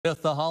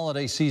With the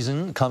holiday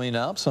season coming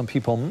up, some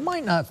people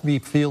might not be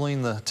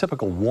feeling the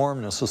typical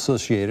warmness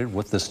associated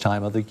with this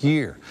time of the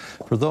year.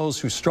 For those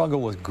who struggle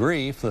with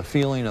grief, the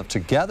feeling of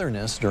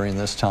togetherness during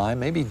this time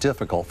may be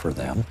difficult for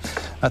them.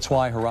 That's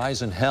why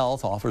Horizon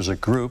Health offers a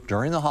group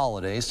during the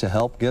holidays to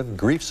help give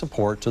grief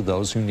support to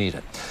those who need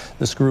it.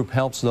 This group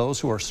helps those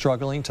who are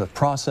struggling to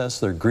process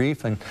their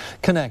grief and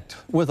connect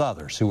with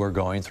others who are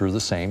going through the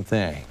same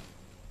thing.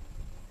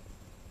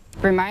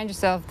 Remind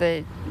yourself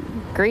that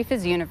grief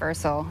is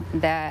universal,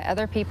 that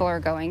other people are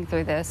going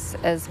through this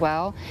as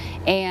well,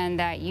 and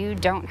that you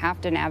don't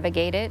have to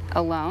navigate it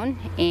alone,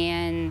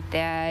 and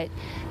that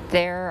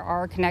there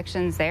are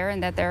connections there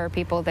and that there are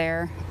people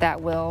there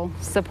that will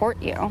support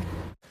you.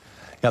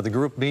 Yeah, the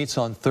group meets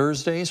on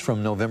Thursdays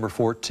from November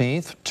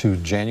 14th to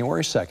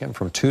January 2nd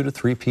from 2 to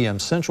 3 p.m.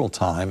 Central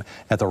Time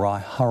at the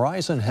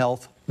Horizon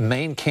Health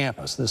main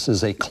campus. This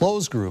is a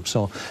closed group,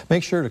 so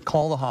make sure to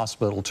call the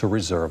hospital to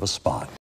reserve a spot.